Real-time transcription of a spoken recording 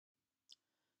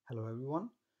Hello everyone.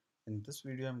 In this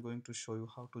video I'm going to show you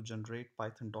how to generate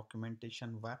Python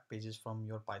documentation web pages from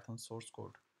your Python source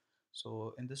code.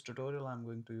 So in this tutorial I'm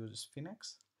going to use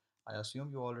Sphinx. I assume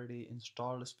you already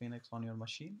installed Sphinx on your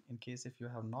machine. In case if you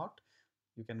have not,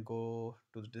 you can go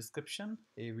to the description.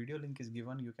 A video link is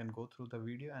given. You can go through the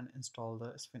video and install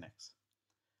the Sphinx.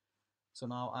 So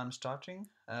now I'm starting.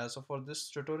 So for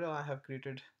this tutorial I have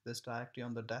created this directory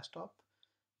on the desktop.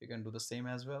 You can do the same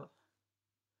as well,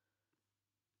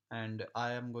 and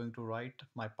I am going to write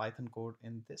my Python code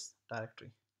in this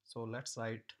directory. So let's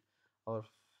write our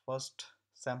first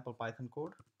sample Python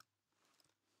code.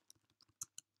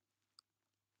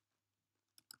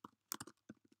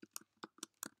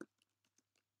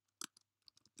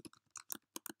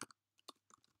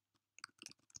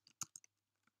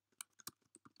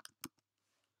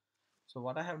 So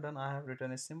what I have done, I have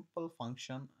written a simple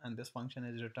function, and this function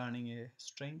is returning a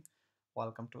string,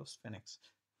 welcome to Sphinx.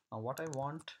 Now what I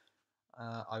want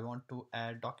to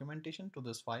add documentation to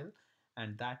this file,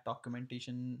 and that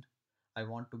documentation I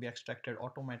want to be extracted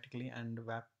automatically, and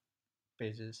web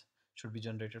pages should be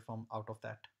generated from out of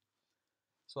that.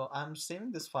 So I'm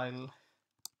saving this file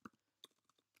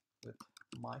with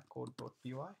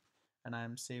mycode.py, and I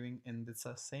am saving in this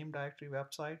same directory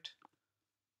website.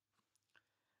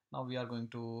 Now we are going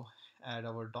to add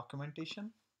our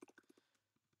documentation.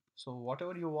 So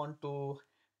whatever you want to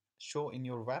show in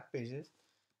your web pages,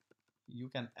 you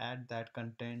can add that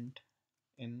content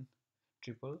in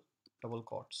triple double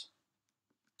quotes.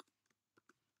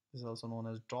 This is also known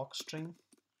as doc string,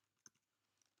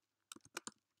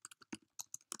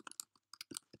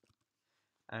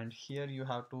 and here you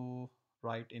have to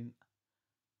write in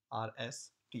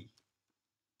RST.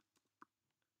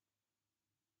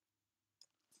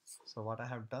 So what I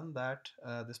have done, that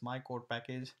this my code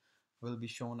package will be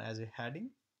shown as a heading,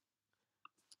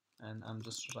 and I'm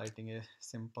just writing a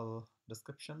simple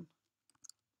description.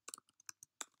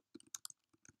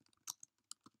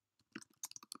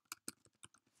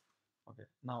 Okay,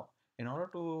 now in order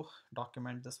to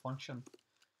document this function,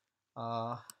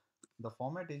 uh, the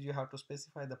format is you have to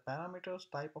specify the parameters,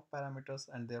 type of parameters,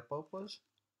 and their purpose.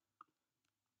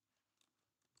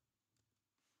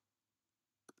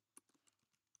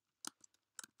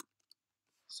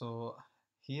 So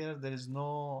here there is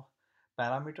no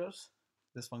parameters.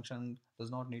 This function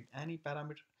does not need any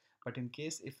parameter, but in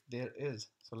case if there is,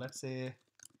 so let's say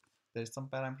there is some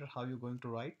parameter, how you're going to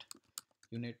write,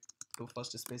 you need to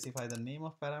first specify the name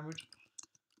of parameter,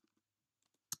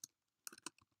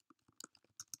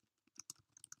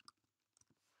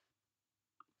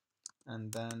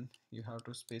 and then you have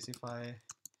to specify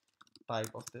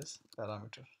type of this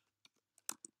parameter.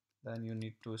 Then you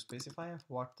need to specify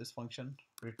what this function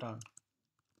return,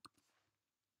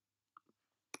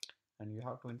 and you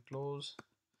have to enclose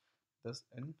this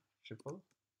in triple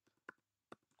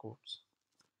quotes.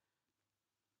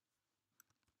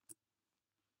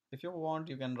 If you want,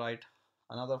 you can write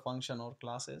another function or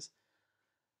classes.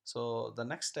 So the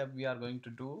next step we are going to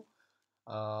do,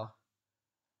 uh,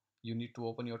 you need to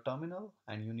open your terminal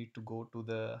and you need to go to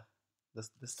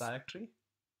this directory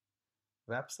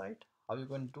website. How you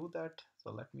going to do that?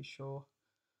 So let me show.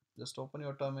 Just open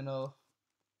your terminal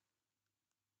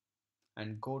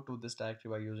and go to this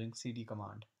directory by using cd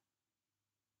command.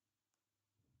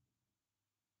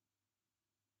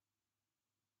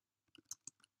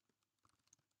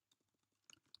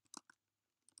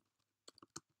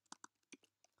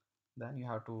 Then you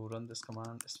have to run this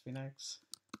command, Sphinx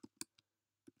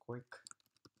quick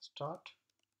start.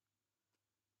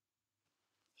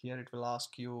 Here it will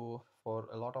ask you for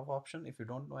a lot of options. If you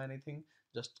don't know anything,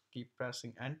 just keep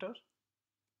pressing enter.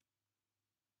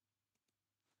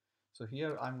 So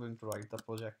here I'm going to write the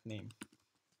project name.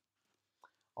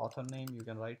 Author name you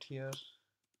can write here.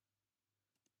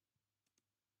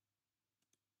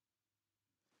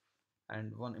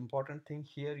 And one important thing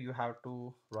here, you have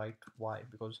to write why,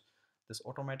 because this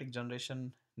automatic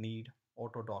generation need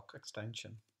autodoc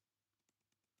extension.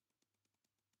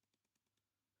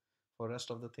 For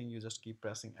rest of the thing, you just keep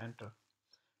pressing enter.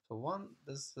 So once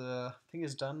this thing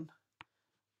is done,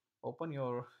 open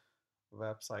your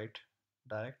website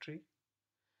directory,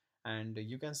 and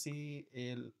you can see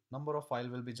a number of files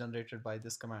will be generated by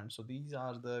this command. So these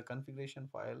are the configuration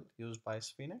file used by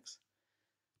Sphinx.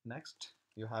 Next,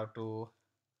 you have to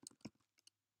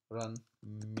run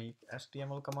make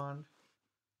HTML command.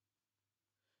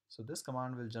 So this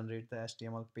command will generate the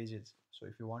HTML pages. So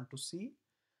if you want to see,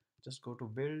 just go to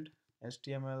build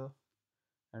HTML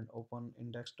and open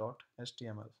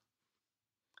index.html.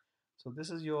 So this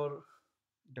is your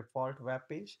default web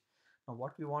page. Now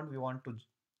what we want to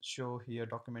show here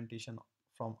documentation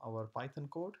from our Python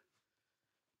code,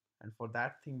 and for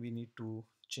that thing we need to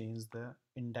change the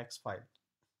index file.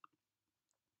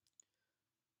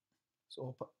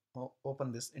 So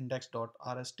open this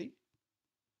index.rst,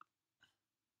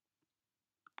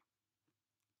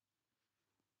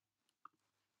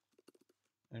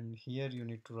 and here you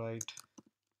need to write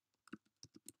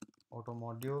auto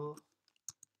module,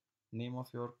 name of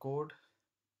your code,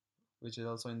 which is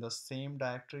also in the same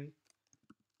directory,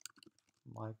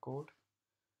 my code,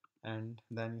 and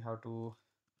then you have to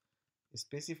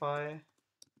specify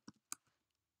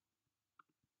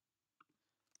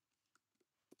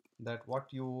that what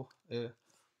you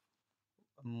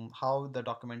how the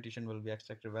documentation will be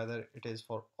extracted, whether it is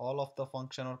for all of the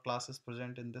function or classes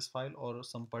present in this file or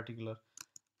some particular.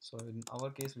 So in our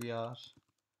case we are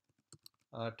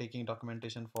taking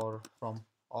documentation for from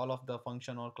all of the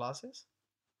function or classes.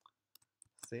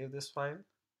 Save this file.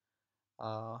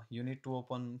 You need to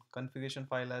open configuration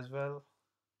file as well,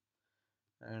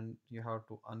 and you have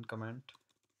to uncomment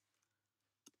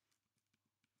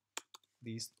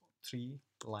these 3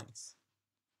 lines.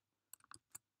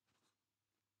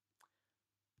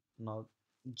 Now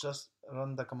just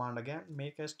run the command again,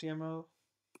 make HTML,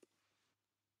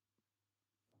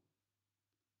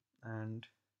 and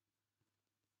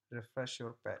refresh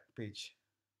your page.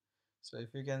 So if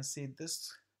you can see,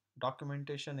 this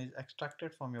documentation is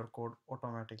extracted from your code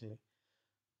automatically.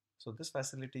 So this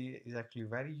facility is actually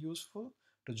very useful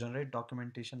to generate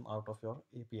documentation out of your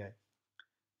API.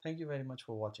 Thank you very much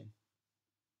for watching.